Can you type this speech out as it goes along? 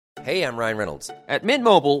Hey, I'm Ryan Reynolds. At Mint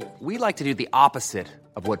Mobile, we like to do the opposite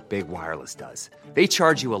of what Big Wireless does. They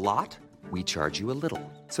charge you a lot, we charge you a little.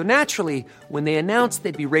 So naturally, when they announced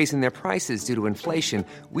they'd be raising their prices due to inflation,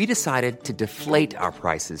 we decided to deflate our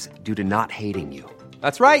prices due to not hating you.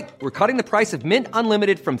 That's right. We're cutting the price of Mint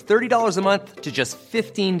Unlimited from $30 a month to just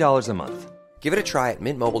 $15 a month. Give it a try at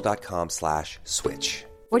mintmobile.com/switch.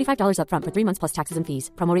 $45 up front for 3 months plus taxes and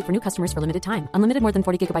fees. Promo rate for new customers for limited time. Unlimited more than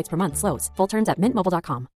 40 gigabytes per month. Slows full terms at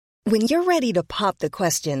mintmobile.com. When you're ready to pop the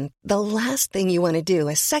question, the last thing you want to do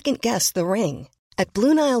is second-guess the ring. At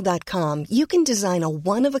BlueNile.com, you can design a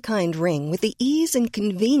one-of-a-kind ring with the ease and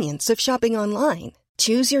convenience of shopping online.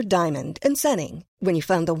 Choose your diamond and setting. When you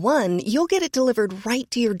find the one, you'll get it delivered right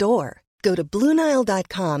to your door. Go to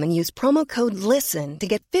BlueNile.com and use promo code LISTEN to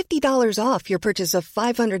get $50 off your purchase of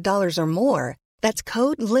 $500 or more. That's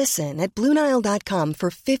code LISTEN at BlueNile.com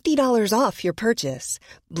for $50 off your purchase.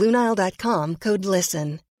 BlueNile.com, code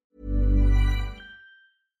LISTEN.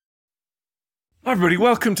 Hi everybody,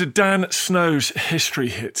 welcome to Dan Snow's History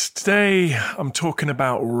Hits. Today I'm talking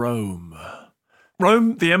about Rome.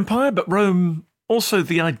 Rome, the empire, but Rome also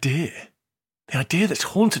the idea. The idea that's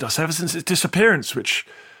haunted us ever since its disappearance, which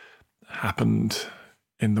happened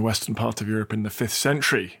in the western part of Europe in the 5th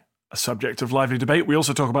century. A subject of lively debate we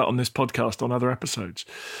also talk about on this podcast on other episodes.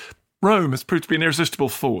 Rome has proved to be an irresistible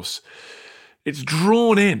force. It's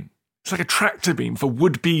drawn in. It's like a tractor beam for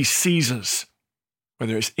would-be Caesars.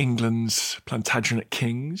 Whether it's England's Plantagenet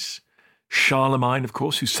kings, Charlemagne, of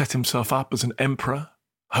course, who set himself up as an emperor,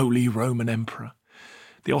 Holy Roman Emperor,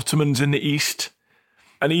 the Ottomans in the East,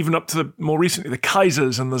 and even up to more recently, the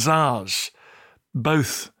Kaisers and the Tsars.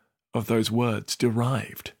 Both of those words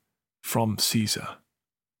derived from Caesar.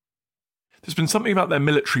 There's been something about their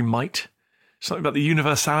military might, something about the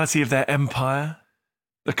universality of their empire,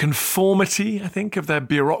 the conformity, I think, of their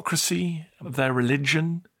bureaucracy, of their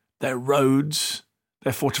religion, their roads,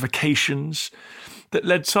 their fortifications, that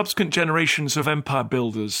led subsequent generations of empire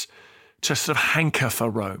builders to sort of hanker for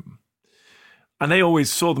Rome. And they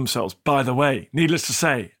always saw themselves, by the way, needless to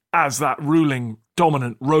say, as that ruling,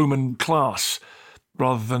 dominant Roman class,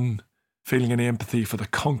 rather than feeling any empathy for the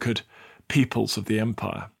conquered peoples of the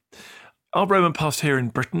empire. Our Roman past here in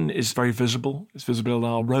Britain is very visible. It's visible in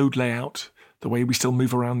our road layout, the way we still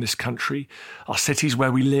move around this country, our cities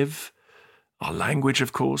where we live, our language,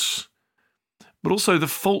 of course, but also the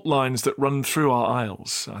fault lines that run through our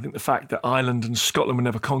isles. I think the fact that Ireland and Scotland were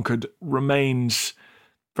never conquered remains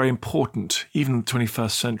very important, even in the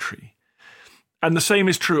 21st century. And the same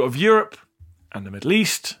is true of Europe and the Middle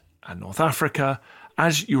East and North Africa,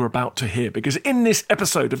 as you're about to hear. Because in this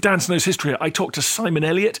episode of Dan Snow's History, I talked to Simon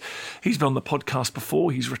Elliott. He's been on the podcast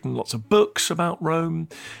before. He's written lots of books about Rome.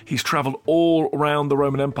 He's travelled all around the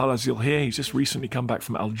Roman Empire, as you'll hear. He's just recently come back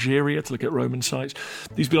from Algeria to look at Roman sites.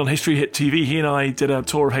 He's been on History Hit TV. He and I did a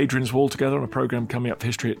tour of Hadrian's Wall together on a programme coming up for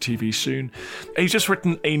History Hit TV soon. He's just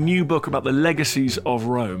written a new book about the legacies of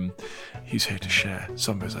Rome. He's here to share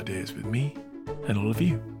some of his ideas with me and all of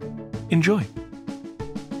you. Enjoy.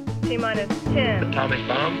 T-minus 10. Atomic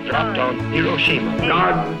bomb dropped on Hiroshima.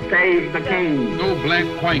 God save the king. No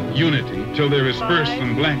black-white unity till there is first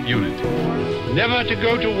some black unity. Never to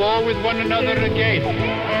go to war with one another again.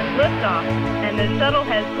 And liftoff, and the shuttle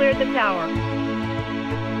has cleared the tower.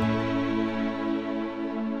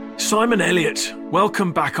 Simon Elliott,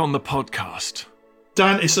 welcome back on the podcast.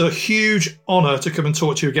 Dan, it's a huge honour to come and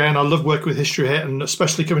talk to you again. I love working with History Hit, and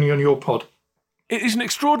especially coming on your pod. It is an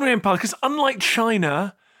extraordinary empire because unlike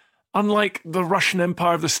China, unlike the Russian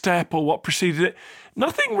Empire of the Steppe or what preceded it,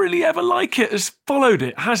 nothing really ever like it has followed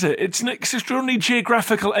it, has it? It's an extraordinary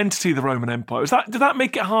geographical entity, the Roman Empire. Did that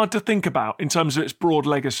make it hard to think about in terms of its broad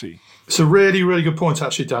legacy? It's a really, really good point,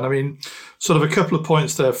 actually, Dan. I mean, sort of a couple of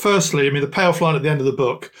points there. Firstly, I mean, the payoff line at the end of the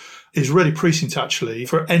book is really prescient, actually,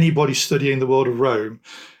 for anybody studying the world of Rome,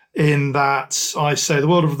 in that I say the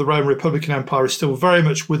world of the Roman Republican Empire is still very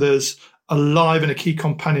much with us, alive and a key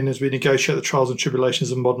companion as we negotiate the trials and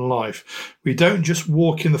tribulations of modern life. We don't just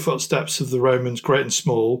walk in the footsteps of the Romans, great and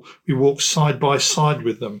small. We walk side by side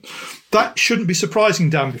with them. That shouldn't be surprising,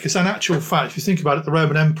 Dan, because in actual fact, if you think about it, the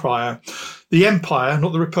Roman Empire,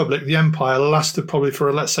 not the Republic, the Empire lasted probably for,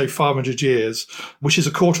 let's say, 500 years, which is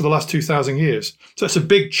a quarter of the last 2,000 years. So it's a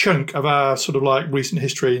big chunk of our sort of like recent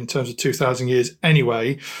history in terms of 2,000 years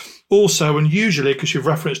anyway. Also, and usually, because you've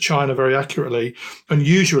referenced China very accurately, and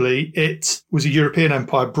usually it was a European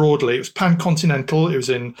empire broadly. It was pan-continental, it was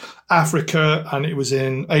in Africa, and it was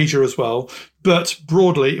in Asia as well. But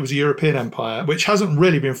broadly, it was a European empire, which hasn't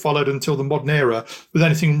really been followed until the modern era with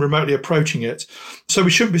anything remotely approaching it. So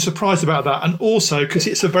we shouldn't be surprised about that. And also, because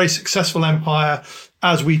it's a very successful empire,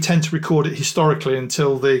 as we tend to record it historically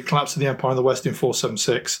until the collapse of the Empire in the West in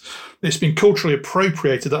 476. It's been culturally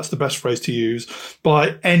appropriated, that's the best phrase to use,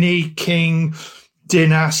 by any king,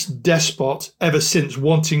 dynast, despot ever since,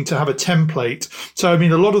 wanting to have a template. So, I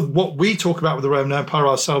mean, a lot of what we talk about with the Roman Empire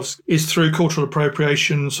ourselves is through cultural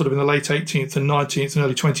appropriation, sort of in the late 18th and 19th and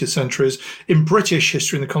early 20th centuries, in British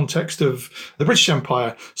history in the context of the British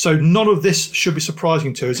Empire. So none of this should be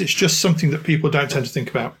surprising to us. It's just something that people don't tend to think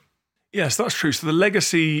about. Yes, that's true. So the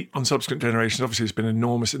legacy on subsequent generations obviously has been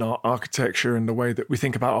enormous in our architecture and the way that we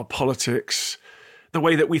think about our politics, the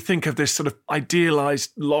way that we think of this sort of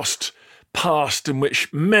idealized, lost past in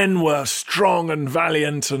which men were strong and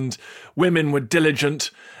valiant and women were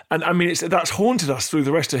diligent. And I mean, that's haunted us through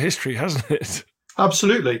the rest of history, hasn't it?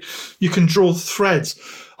 Absolutely. You can draw threads.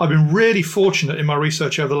 I've been really fortunate in my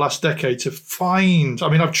research over the last decade to find, I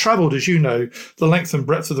mean, I've travelled, as you know, the length and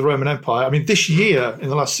breadth of the Roman Empire. I mean, this year, in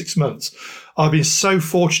the last 6 months, I've been so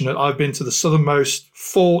fortunate. I've been to the southernmost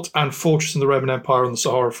fort and fortress in the Roman Empire on the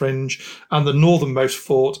Sahara Fringe and the northernmost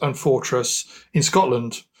fort and fortress in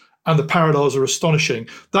Scotland. And the parallels are astonishing.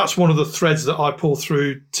 That's one of the threads that I pull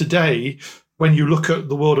through today. When you look at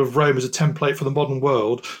the world of Rome as a template for the modern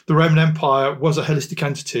world, the Roman Empire was a holistic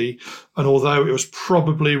entity. And although it was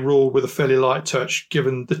probably ruled with a fairly light touch,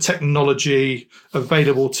 given the technology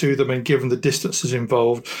available to them and given the distances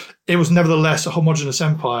involved, it was nevertheless a homogeneous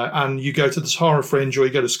empire. And you go to the Sahara Fringe or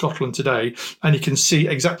you go to Scotland today and you can see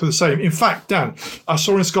exactly the same. In fact, Dan, I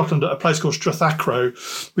saw in Scotland at a place called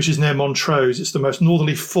Strathacro, which is near Montrose. It's the most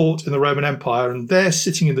northerly fort in the Roman Empire. And they're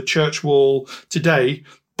sitting in the church wall today.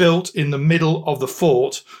 Built in the middle of the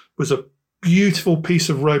fort was a beautiful piece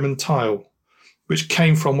of Roman tile, which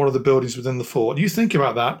came from one of the buildings within the fort. You think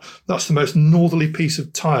about that, that's the most northerly piece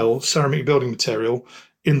of tile, ceramic building material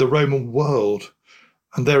in the Roman world.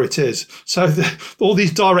 And there it is. So all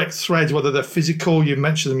these direct threads, whether they're physical, you've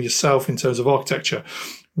mentioned them yourself in terms of architecture,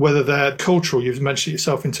 whether they're cultural, you've mentioned it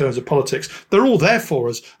yourself in terms of politics, they're all there for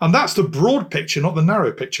us. And that's the broad picture, not the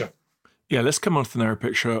narrow picture. Yeah, let's come on to the narrow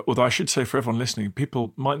picture. Although I should say for everyone listening,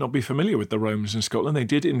 people might not be familiar with the Romans in Scotland. They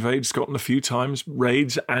did invade Scotland a few times,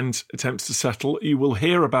 raids and attempts to settle. You will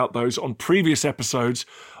hear about those on previous episodes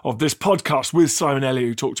of this podcast with Simon Elliott,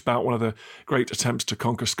 who talked about one of the great attempts to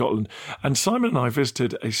conquer Scotland. And Simon and I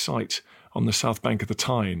visited a site on the south bank of the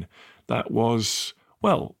Tyne that was,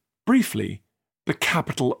 well, briefly, the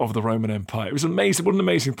capital of the Roman Empire. It was amazing. What an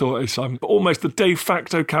amazing thought, Simon. Almost the de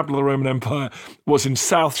facto capital of the Roman Empire was in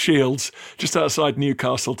South Shields, just outside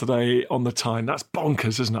Newcastle today on the Tyne. That's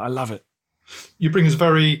bonkers, isn't it? I love it. You bring us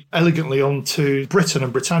very elegantly on to Britain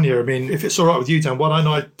and Britannia. I mean, if it's all right with you, Dan, why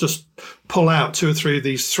don't I just pull out 2 or 3 of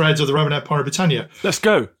these threads of the Roman Empire and Britannia? Let's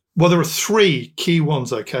go. Well, there are 3 key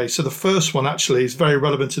ones, okay? So the first one actually is very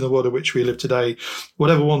relevant in the world in which we live today.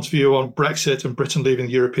 Whatever one's view on Brexit and Britain leaving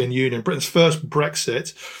the European Union, Britain's first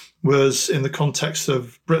Brexit was in the context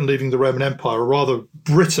of Britain leaving the Roman Empire, or rather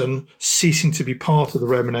Britain ceasing to be part of the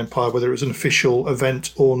Roman Empire, whether it was an official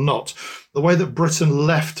event or not. The way that Britain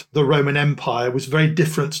left the Roman Empire was very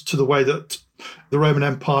different to the way that the Roman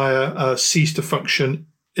Empire ceased to function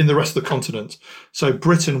in the rest of the continent. So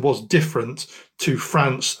Britain was different to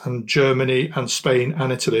France and Germany and Spain and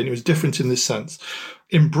Italy, and it was different in this sense.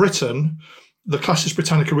 In Britain, the Classis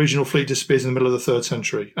Britannica regional fleet disappears in the middle of the 3rd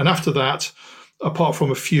century. And after that, apart from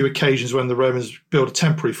a few occasions when the Romans build a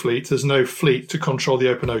temporary fleet, there's no fleet to control the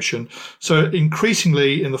open ocean. So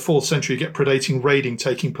increasingly in the 4th century, you get predating raiding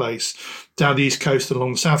taking place down the east coast and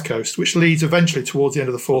along the south coast, which leads eventually towards the end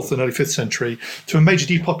of the 4th and early 5th century to a major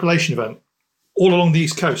depopulation event. All along the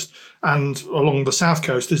east coast and along the south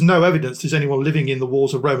coast, there's no evidence there's anyone living in the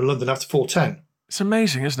walls of Roman London after 410. It's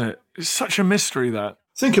amazing, isn't it? It's such a mystery, that.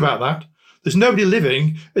 Think about that. There's nobody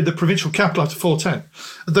living in the provincial capital after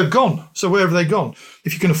 410. They're gone. So where have they gone?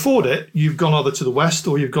 If you can afford it, you've gone either to the west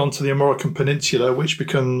or you've gone to the Armorican Peninsula, which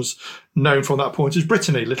becomes known from that point as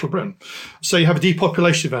Brittany, Little Britain. So you have a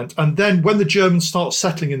depopulation event. And then when the Germans start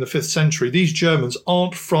settling in the 5th century, these Germans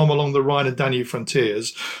aren't from along the Rhine and Danube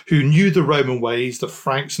frontiers who knew the Roman ways, the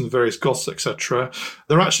Franks and the various Goths, etc.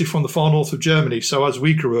 They're actually from the far north of Germany. So as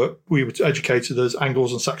we grew up, we were educated as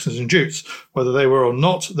Angles and Saxons and Jutes. Whether they were or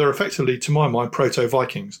not, they're effectively, to my mind,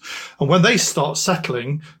 proto-Vikings. And when they start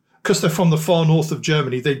settling, because they're from the far north of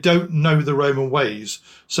Germany, they don't know the Roman ways.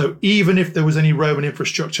 So even if there was any Roman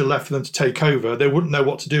infrastructure left for them to take over, they wouldn't know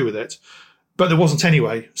what to do with it. But there wasn't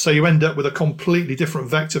anyway. So you end up with a completely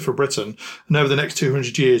different vector for Britain. And over the next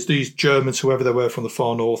 200 years, these Germans, whoever they were from the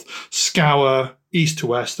far north, scour east to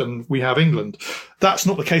west, and we have England. That's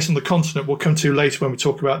not the case on the continent. We'll come to later when we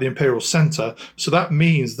talk about the imperial centre. So that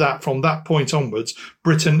means that from that point onwards,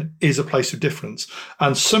 Britain is a place of difference.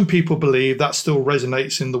 And some people believe that still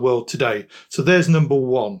resonates in the world today. So there's number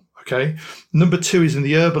one. Okay. Number two is in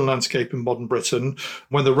the urban landscape in modern Britain.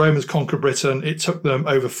 When the Romans conquered Britain, it took them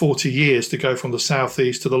over 40 years to go from the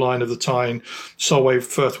southeast to the line of the Tyne, Solway,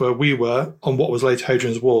 Firth, where we were, on what was later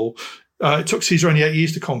Hadrian's Wall. It took Caesar only 8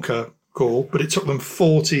 years to conquer Gaul, but it took them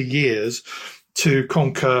 40 years to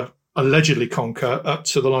allegedly conquer up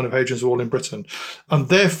to the line of Hadrian's Wall in Britain. And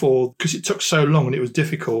therefore, because it took so long and it was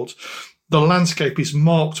difficult, the landscape is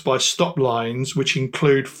marked by stop lines, which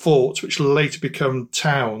include forts, which later become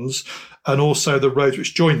towns, and also the roads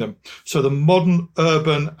which join them. So the modern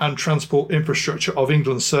urban and transport infrastructure of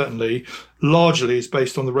England certainly largely is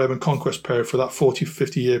based on the Roman conquest period for that 40,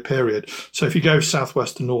 50-year period. So if you go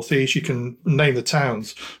southwest to northeast, you can name the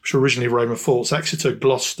towns which were originally Roman forts: Exeter,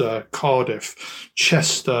 Gloucester, Cardiff,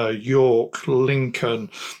 Chester, York,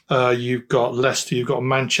 Lincoln. You've got Leicester, you've got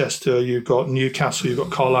Manchester, you've got Newcastle, you've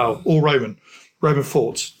got Carlisle, all Roman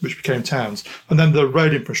forts, which became towns. And then the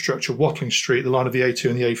road infrastructure: Watling Street, the line of the A2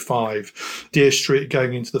 and the A5, Deer Street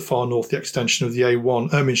going into the far north, the extension of the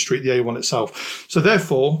A1, Ermine Street, the A1 itself. So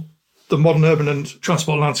therefore, the modern urban and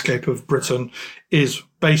transport landscape of Britain is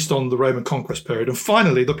based on the Roman conquest period. And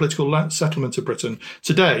finally, the political settlement of Britain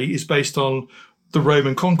today is based on the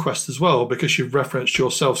Roman conquest as well, because you've referenced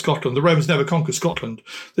yourself Scotland. The Romans never conquered Scotland.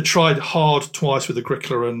 They tried hard twice with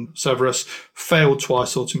Agricola and Severus, failed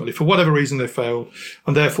twice ultimately. For whatever reason, they failed.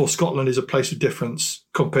 And therefore, Scotland is a place of difference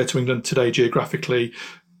compared to England today geographically,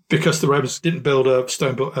 because the Romans didn't build a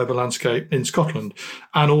stone-built urban landscape in Scotland.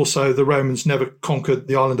 And also, the Romans never conquered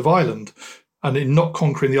the island of Ireland. And in not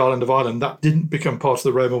conquering the island of Ireland, that didn't become part of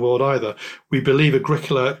the Roman world either. We believe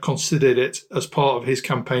Agricola considered it as part of his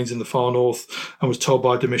campaigns in the far north and was told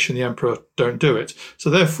by Domitian the emperor, don't do it.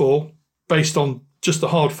 So therefore, based on just the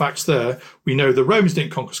hard facts there, we know the Romans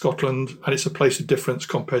didn't conquer Scotland, and it's a place of difference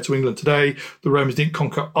compared to England today. The Romans didn't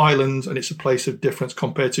conquer Ireland, and it's a place of difference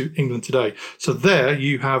compared to England today. So there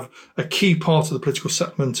you have a key part of the political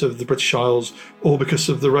settlement of the British Isles, all because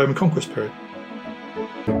of the Roman conquest period.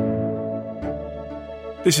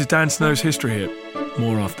 This is Dan Snow's History Hit.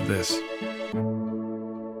 More after this.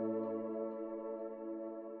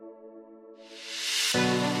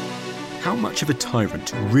 How much of a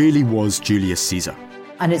tyrant really was Julius Caesar?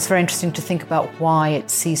 And it's very interesting to think about why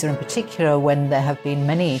it's Caesar in particular, when there have been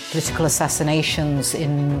many political assassinations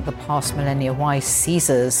in the past millennia, why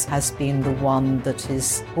Caesar's has been the one that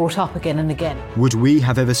is brought up again and again. Would we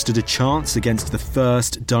have ever stood a chance against the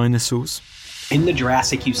first dinosaurs? In the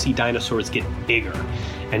Jurassic, you see dinosaurs get bigger,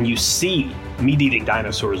 and you see meat-eating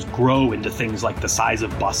dinosaurs grow into things like the size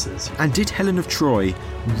of buses. And did Helen of Troy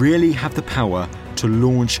really have the power to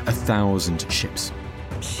launch 1,000 ships?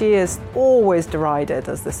 She is always derided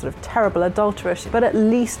as this sort of terrible adulteress, but at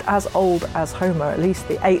least as old as Homer, at least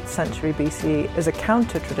the 8th century BCE, is a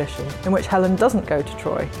counter-tradition in which Helen doesn't go to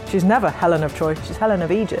Troy. She's never Helen of Troy, she's Helen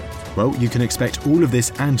of Egypt. Well, you can expect all of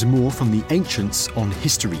this and more from the Ancients on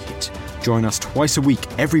History Hit. Join us twice a week,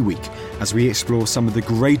 every week, as we explore some of the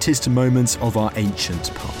greatest moments of our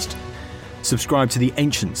ancient past. Subscribe to The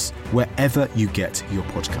Ancients wherever you get your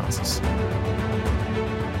podcasts.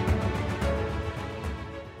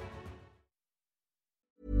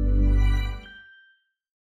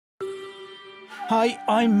 Hi,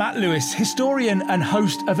 I'm Matt Lewis, historian and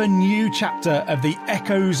host of a new chapter of the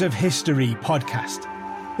Echoes of History podcast.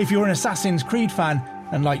 If you're an Assassin's Creed fan,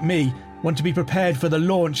 and like me, want to be prepared for the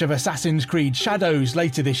launch of Assassin's Creed Shadows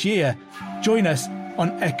later this year, join us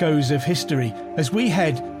on Echoes of History as we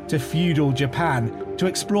head to feudal Japan to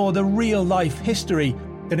explore the real-life history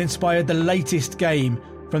that inspired the latest game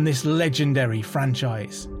from this legendary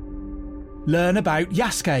franchise. Learn about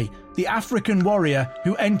Yasuke, the African warrior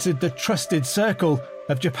who entered the trusted circle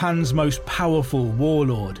of Japan's most powerful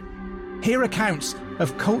warlord. Hear accounts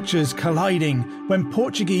of cultures colliding when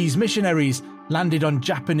Portuguese missionaries landed on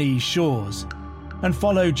Japanese shores, and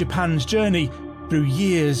follow Japan's journey through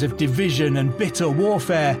years of division and bitter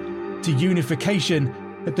warfare to unification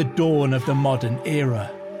at the dawn of the modern era.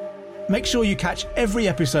 Make sure you catch every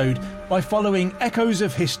episode by following Echoes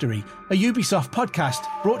of History, a Ubisoft podcast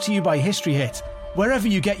brought to you by History Hit, wherever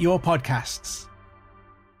you get your podcasts.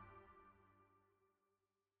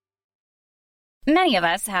 Many of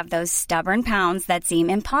us have those stubborn pounds that seem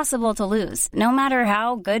impossible to lose, no matter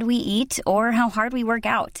how good we eat or how hard we work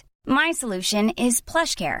out. My solution is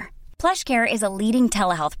PlushCare. PlushCare is a leading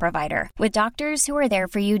telehealth provider with doctors who are there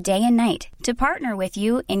for you day and night to partner with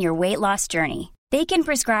you in your weight loss journey. They can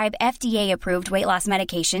prescribe FDA-approved weight loss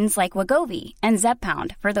medications like Wegovy and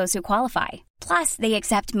Zepbound for those who qualify. Plus, they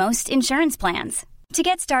accept most insurance plans. To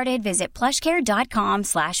get started, visit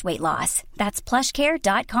plushcare.com/weightloss. That's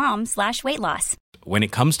plushcare.com/weightloss. When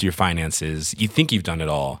it comes to your finances, you think you've done it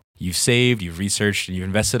all. You've saved, you've researched, and you've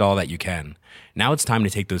invested all that you can. Now it's time to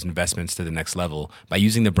take those investments to the next level by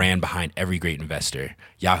using the brand behind every great investor,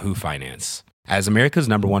 Yahoo Finance. As America's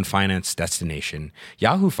 #1 finance destination,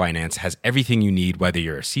 Yahoo Finance has everything you need, whether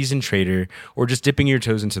you're a seasoned trader or just dipping your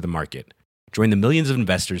toes into the market. Join the millions of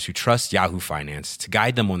investors who trust Yahoo Finance to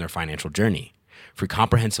guide them on their financial journey. For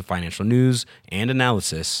comprehensive financial news and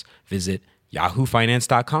analysis, visit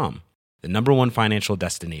yahoofinance.com, the #1 financial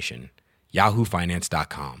destination,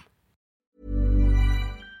 yahoofinance.com.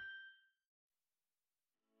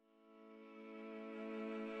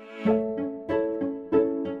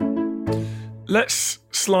 Let's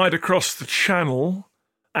slide across the channel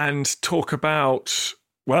and talk about,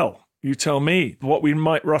 well, you tell me, what we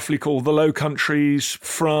might roughly call the Low Countries,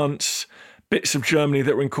 France, bits of Germany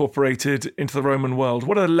that were incorporated into the Roman world.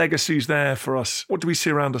 What are the legacies there for us? What do we see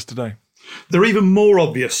around us today? They're even more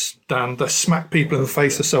obvious, Dan. They smack people in the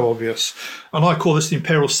face, they're so obvious. And I call this the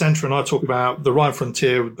imperial centre, and I talk about the Rhine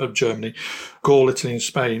frontier of Germany, Gaul, Italy and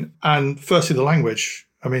Spain. And firstly, the language.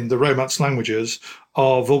 I mean, the Romance languages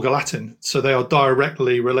are Vulgar Latin, so they are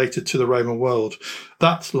directly related to the Roman world.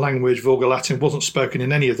 That language, Vulgar Latin, wasn't spoken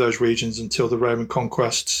in any of those regions until the Roman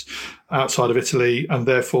conquests outside of Italy, and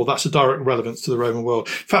therefore that's a direct relevance to the Roman world.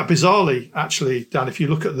 In fact, bizarrely, actually, Dan, if you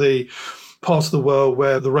look at the part of the world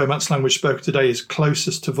where the Romance language spoken today is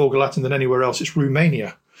closest to Vulgar Latin than anywhere else, it's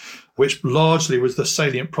Romania, which largely was the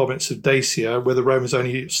salient province of Dacia, where the Romans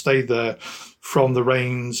only stayed there from the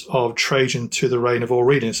reigns of Trajan to the reign of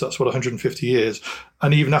Aurelian. So that's 150 years.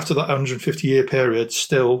 And even after that 150-year period,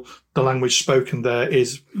 still the language spoken there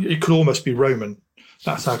it could almost be Roman.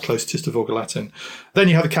 That's how close it is to Vulgar Latin. Then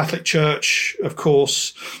you have the Catholic Church, of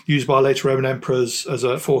course, used by later Roman emperors as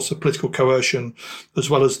a force of political coercion,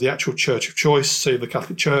 as well as the actual church of choice, so the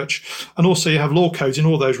Catholic Church. And also you have law codes in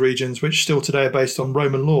all those regions, which still today are based on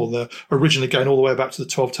Roman law. They're originally going all the way back to the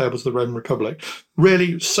 12 tables of the Roman Republic.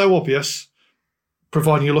 Really so obvious,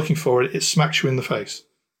 providing you're looking for it, it smacks you in the face.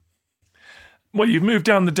 Well, you've moved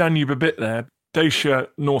down the Danube a bit there, Dacia,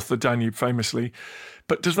 north of the Danube famously.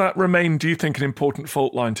 But does that remain, do you think, an important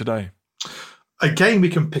fault line today? Again, we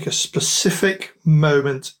can pick a specific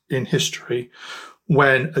moment in history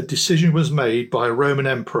when a decision was made by a Roman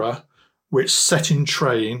emperor which set in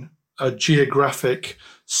train a geographic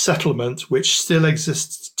settlement which still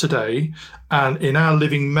exists today and in our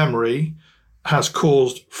living memory has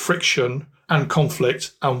caused friction and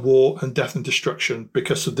conflict and war and death and destruction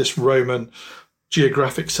because of this Roman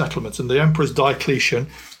geographic settlement. And the emperor's Diocletian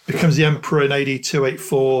becomes the emperor in AD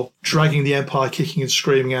 284, dragging the empire kicking and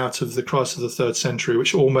screaming out of the crisis of the 3rd century,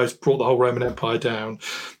 which almost brought the whole Roman Empire down.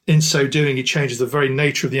 In so doing, he changes the very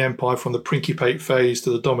nature of the empire from the principate phase to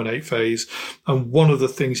the dominate phase. And one of the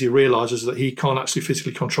things he realizes is that he can't actually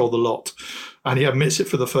physically control the lot. And he admits it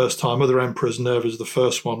for the first time. Other emperors, Nerva's the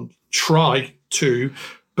first one, try to,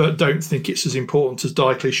 but don't think it's as important as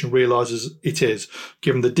Diocletian realises it is.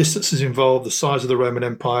 Given the distances involved, the size of the Roman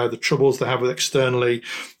Empire, the troubles they have with externally,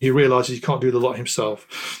 he realises he can't do the lot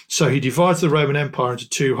himself. So he divides the Roman Empire into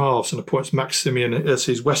two halves and appoints Maximian as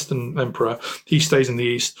his western emperor. He stays in the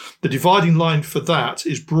east. The dividing line for that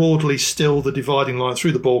is broadly still the dividing line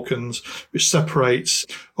through the Balkans, which separates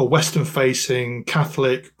a western-facing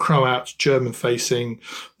Catholic, Croat, German-facing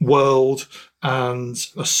world and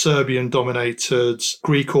a Serbian-dominated,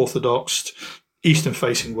 Greek Orthodox,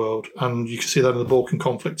 Eastern-facing world. And you can see that in the Balkan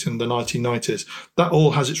conflict in the 1990s. That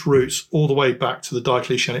all has its roots all the way back to the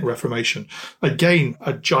Diocletianic Reformation. Again,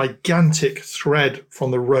 a gigantic thread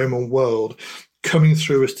from the Roman world coming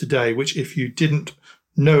through us today, which if you didn't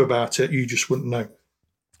know about it, you just wouldn't know.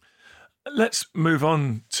 Let's move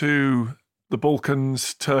on to the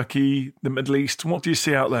Balkans, Turkey, the Middle East. What do you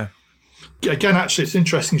see out there? Again, actually, it's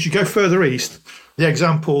interesting. As you go further east, the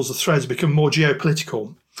examples, the threads become more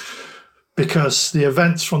geopolitical because the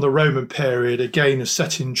events from the Roman period, again, are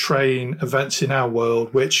set in train events in our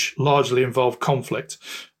world, which largely involve conflict.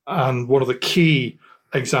 And one of the key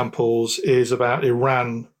examples is about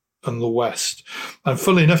Iran and the West. And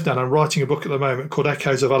funnily enough, Dan, I'm writing a book at the moment called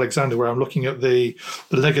Echoes of Alexander, where I'm looking at the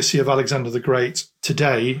legacy of Alexander the Great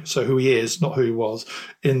today, so who he is, not who he was,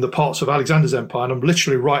 in the parts of Alexander's empire. And I'm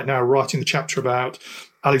literally right now writing the chapter about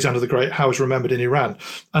Alexander the Great, how he's remembered in Iran.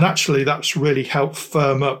 And actually, that's really helped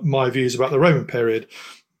firm up my views about the Roman period,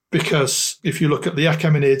 because if you look at the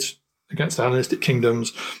Achaemenids against the Hellenistic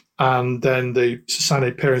kingdoms, and then the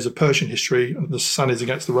Sassanid periods of Persian history, and the Sassanids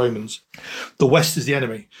against the Romans. The West is the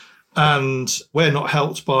enemy. And we're not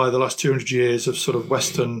helped by the last 200 years of sort of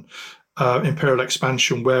Western imperial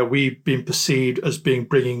expansion, where we've been perceived as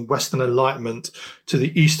bringing Western enlightenment to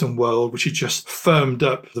the Eastern world, which has just firmed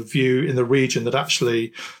up the view in the region that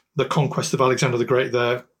actually the conquest of Alexander the Great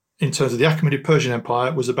there, in terms of the Achaemenid Persian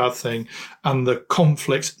Empire, was a bad thing, and the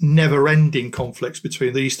conflicts, never-ending conflicts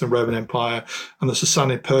between the Eastern Roman Empire and the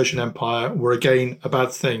Sassanid Persian Empire were again a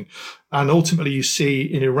bad thing. And ultimately you see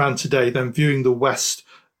in Iran today them viewing the West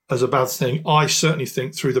as a bad thing, I certainly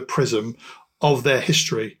think through the prism of their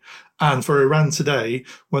history. And for Iran today,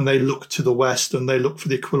 when they look to the West and they look for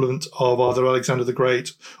the equivalent of either Alexander the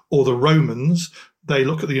Great or the Romans, they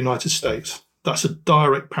look at the United States. That's a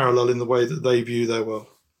direct parallel in the way that they view their world.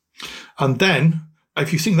 And then,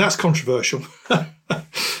 if you think that's controversial,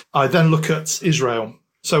 I then look at Israel.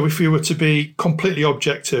 So if we were to be completely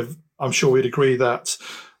objective, I'm sure we'd agree that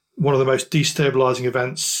one of the most destabilizing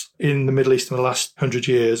events in the Middle East in the last 100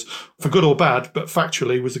 years, for good or bad, but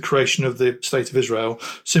factually, was the creation of the State of Israel,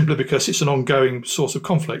 simply because it's an ongoing source of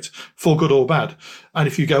conflict, for good or bad. And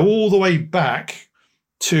if you go all the way back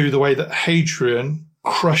to the way that Hadrian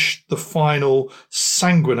crushed the final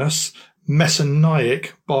sanguinous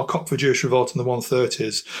Messianic Bar Kokhba Jewish revolt in the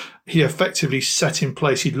 130s, he effectively set in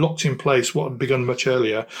place, he locked in place what had begun much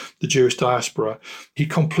earlier, the Jewish diaspora. He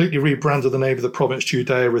completely rebranded the name of the province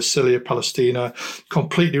Judea as Cilia Palestina,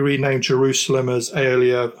 completely renamed Jerusalem as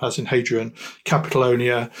Aelia, as in Hadrian,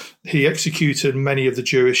 Capitolonia. He executed many of the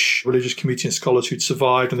Jewish religious community and scholars who'd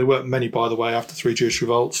survived, and there weren't many, by the way, after 3 Jewish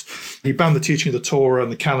revolts. He banned the teaching of the Torah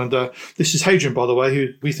and the calendar. This is Hadrian, by the way,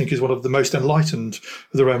 who we think is one of the most enlightened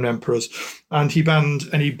of the Roman emperors. And he banned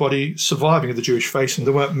anybody surviving of the Jewish faith, and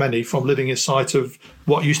there weren't many, from living in sight of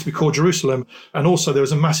what used to be called Jerusalem. And also there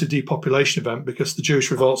was a massive depopulation event because the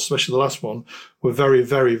Jewish revolts, especially the last one, were very,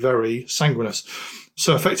 very, very sanguinous.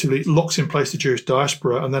 So effectively it locks in place the Jewish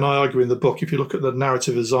diaspora. And then I argue in the book, if you look at the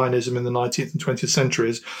narrative of Zionism in the 19th and 20th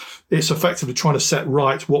centuries, it's effectively trying to set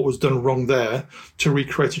right what was done wrong there to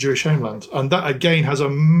recreate a Jewish homeland. And that again has a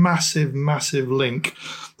massive, massive link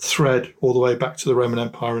thread all the way back to the Roman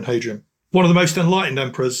Empire and Hadrian. One of the most enlightened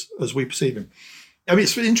emperors as we perceive him. I mean,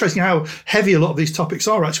 it's interesting how heavy a lot of these topics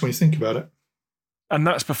are actually when you think about it. And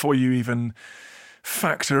that's before you even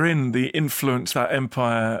factor in the influence that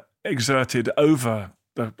empire exerted over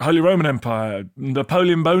the Holy Roman Empire,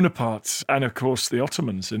 Napoleon Bonaparte, and of course the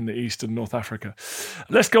Ottomans in the East and North Africa.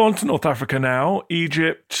 Let's go on to North Africa now,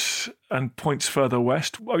 Egypt and points further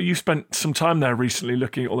west. Well, you spent some time there recently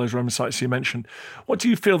looking at all those Roman sites you mentioned. What do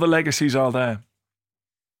you feel the legacies are there?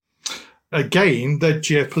 Again, they're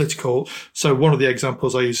geopolitical. So one of the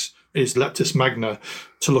examples I use is Leptis Magna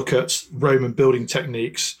to look at Roman building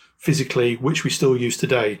techniques physically, which we still use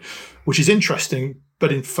today, which is interesting,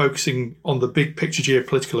 but in focusing on the big picture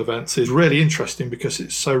geopolitical events is really interesting because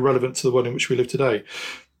it's so relevant to the world in which we live today.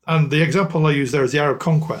 And the example I use there is the Arab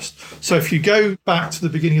conquest. So if you go back to the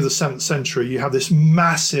beginning of the 7th century, you have this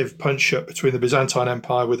massive punch-up between the Byzantine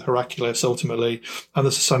Empire with Heraclius ultimately and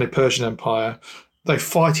the Sassanid Persian Empire. They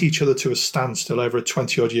fight each other to a standstill over a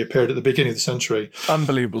 20-odd year period at the beginning of the century.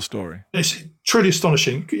 Unbelievable story. It's truly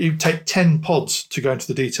astonishing. You take 10 pods to go into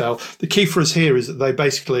the detail. The key for us here is that they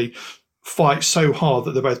basically fight so hard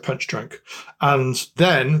that they're both punch drunk. And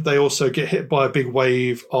then they also get hit by a big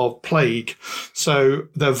wave of plague. So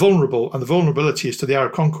they're vulnerable, and the vulnerability is to the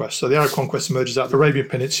Arab conquest. So the Arab conquest emerges out of the Arabian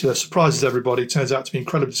Peninsula, surprises everybody, turns out to be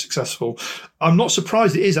incredibly successful. I'm not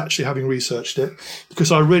surprised it is, actually, having researched it,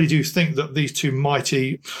 because I really do think that these two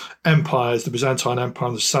mighty empires, the Byzantine Empire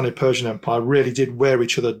and the Sassanid Persian Empire, really did wear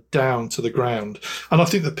each other down to the ground. And I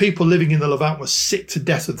think the people living in the Levant were sick to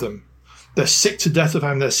death of them. They're sick to death of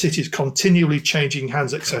having their cities continually changing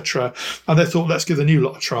hands, etc. And they thought, let's give the new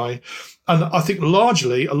lot a try. And I think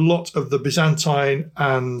largely a lot of the Byzantine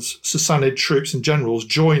and Sassanid troops and generals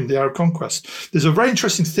joined the Arab conquest. There's a very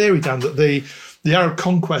interesting theory, Dan, that the Arab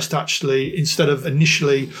conquest actually, instead of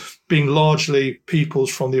initially being largely peoples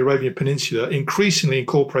from the Arabian Peninsula, increasingly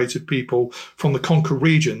incorporated people from the conquered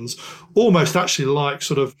regions, almost actually like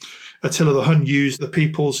sort of Attila the Hun used the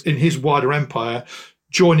peoples in his wider empire,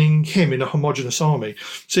 joining him in a homogenous army.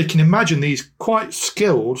 So you can imagine these quite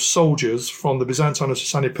skilled soldiers from the Byzantine and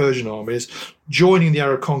Sassanid Persian armies joining the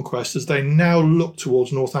Arab conquest as they now look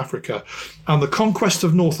towards North Africa. And the conquest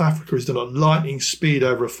of North Africa is done at lightning speed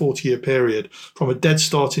over a 40-year period, from a dead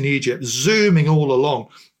start in Egypt, zooming all along.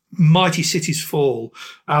 Mighty cities fall,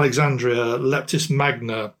 Alexandria, Leptis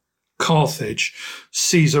Magna, Carthage,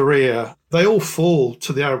 Caesarea, they all fall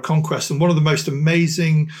to the Arab conquest. And one of the most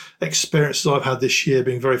amazing experiences I've had this year,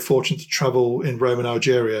 being very fortunate to travel in Rome and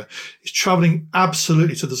Algeria, is traveling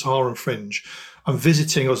absolutely to the Saharan fringe. I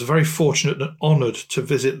was very fortunate and honoured to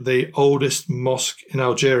visit the oldest mosque in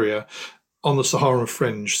Algeria on the Saharan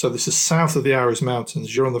fringe. So this is south of the Aras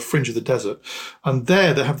Mountains. You're on the fringe of the desert. And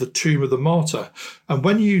there they have the tomb of the martyr. And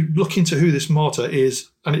when you look into who this martyr is,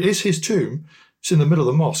 and it is his tomb, it's in the middle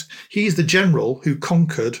of the mosque. He's the general who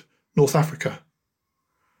conquered North Africa.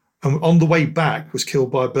 And on the way back was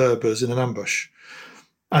killed by Berbers in an ambush.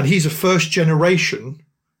 And he's a first generation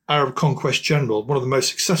Arab conquest general, one of the most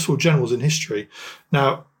successful generals in history.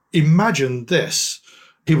 Now, imagine this.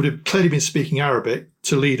 He would have clearly been speaking Arabic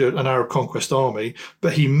to lead an Arab conquest army,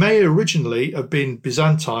 but he may originally have been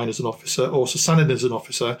Byzantine as an officer or Sassanid as an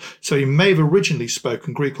officer, so he may have originally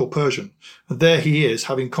spoken Greek or Persian. And there he is,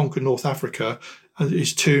 having conquered North Africa, and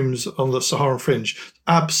his tomb's on the Saharan fringe.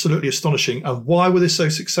 Absolutely astonishing. And why were they so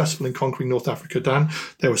successful in conquering North Africa, Dan?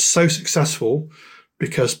 They were so successful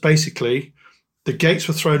because basically the gates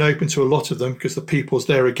were thrown open to a lot of them because the peoples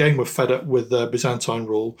there again were fed up with the Byzantine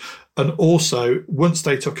rule. And also, once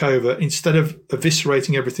they took over, instead of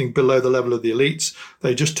eviscerating everything below the level of the elites,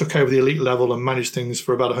 they just took over the elite level and managed things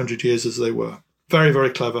for about 100 years as they were. Very, very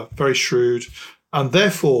clever, very shrewd. And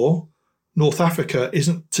therefore, North Africa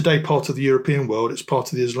isn't today part of the European world, it's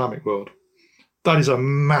part of the Islamic world. That is a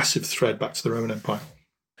massive thread back to the Roman Empire.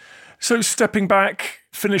 So stepping back,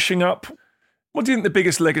 finishing up, what do you think the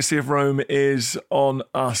biggest legacy of Rome is on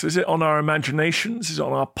us? Is it on our imaginations? Is it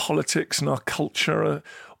on our politics and our culture?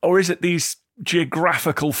 Or is it these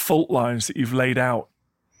geographical fault lines that you've laid out?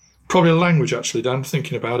 Probably language, actually, Dan,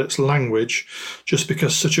 thinking about it. It's language, just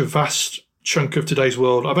because such a vast chunk of today's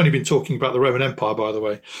world. I've only been talking about the Roman Empire, by the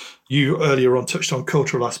way. You earlier on touched on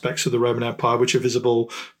cultural aspects of the Roman Empire, which are visible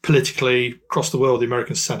politically across the world, the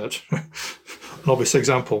American Senate. An obvious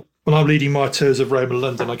example. When I'm leading my tours of Rome and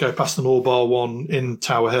London, I go past an all bar one in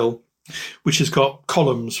Tower Hill, which has got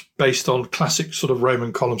columns based on classic sort of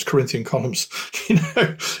Roman columns, Corinthian columns,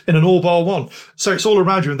 in an all bar one. So it's all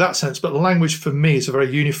around you in that sense. But language for me is a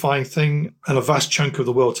very unifying thing. And a vast chunk of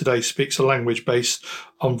the world today speaks a language based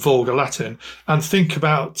on Vulgar Latin. And think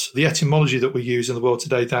about the etymology that we use in the world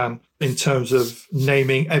today, Dan, in terms of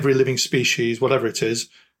naming every living species, whatever it is,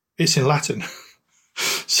 it's in Latin.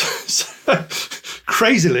 so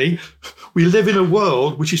crazily, we live in a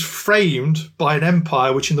world which is framed by an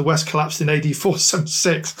empire which in the West collapsed in AD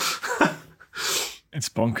 476. It's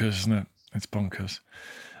bonkers, isn't it? It's bonkers.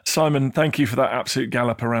 Simon, thank you for that absolute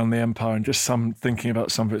gallop around the empire and just some thinking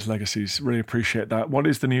about some of its legacies. Really appreciate that. What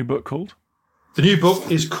is the new book called? The new book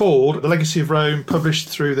is called The Legacy of Rome, published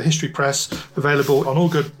through the History Press, available on all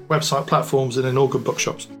good website platforms and in all good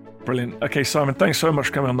bookshops. Brilliant. Okay, Simon, thanks so much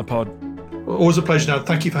for coming on the pod. Always a pleasure, Dan.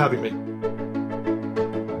 Thank you for having me.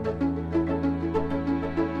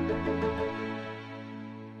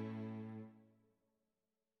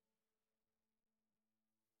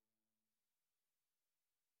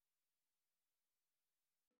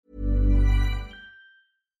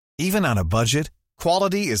 Even on a budget,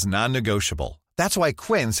 quality is non-negotiable. That's why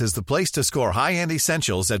Quince is the place to score high-end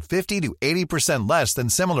essentials at 50 to 80% less than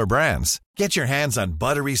similar brands. Get your hands on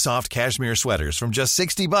buttery soft cashmere sweaters from just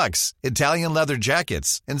 $60, Italian leather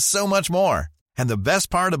jackets, and so much more. And the best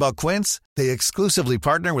part about Quince, they exclusively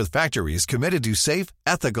partner with factories committed to safe,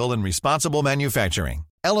 ethical, and responsible manufacturing.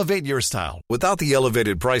 Elevate your style without the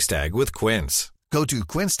elevated price tag with Quince. Go to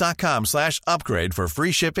quince.com/upgrade for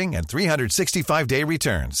free shipping and 365-day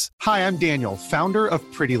returns. Hi, I'm Daniel, founder of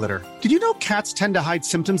Pretty Litter. Did you know cats tend to hide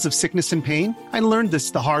symptoms of sickness and pain? I learned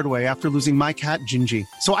this the hard way after losing my cat, Gingy.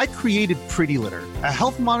 So I created Pretty Litter, a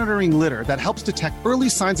health monitoring litter that helps detect early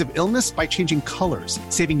signs of illness by changing colors,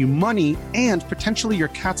 saving you money and potentially your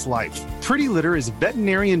cat's life. Pretty Litter is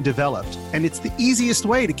veterinarian developed, and it's the easiest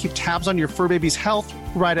way to keep tabs on your fur baby's health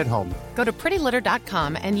right at home. Go to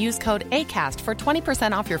prettylitter.com and use code ACAST for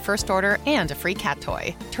 20% off your first order and a free cat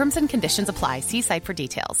toy. Terms and conditions apply. See site for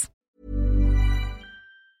details.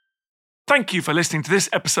 Thank you for listening to this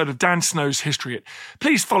episode of Dan Snow's History Hit.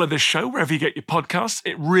 Please follow this show wherever you get your podcasts.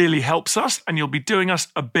 It really helps us and you'll be doing us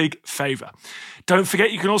a big favour. Don't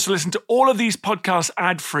forget you can also listen to all of these podcasts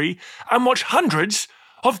ad-free and watch hundreds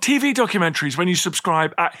of TV documentaries when you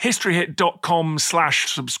subscribe at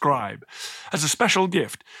historyhit.com/subscribe. As a special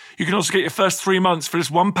gift, you can also get your first 3 months for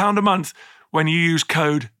just £1 a month when you use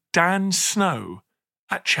code DANSNOW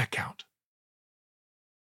at checkout.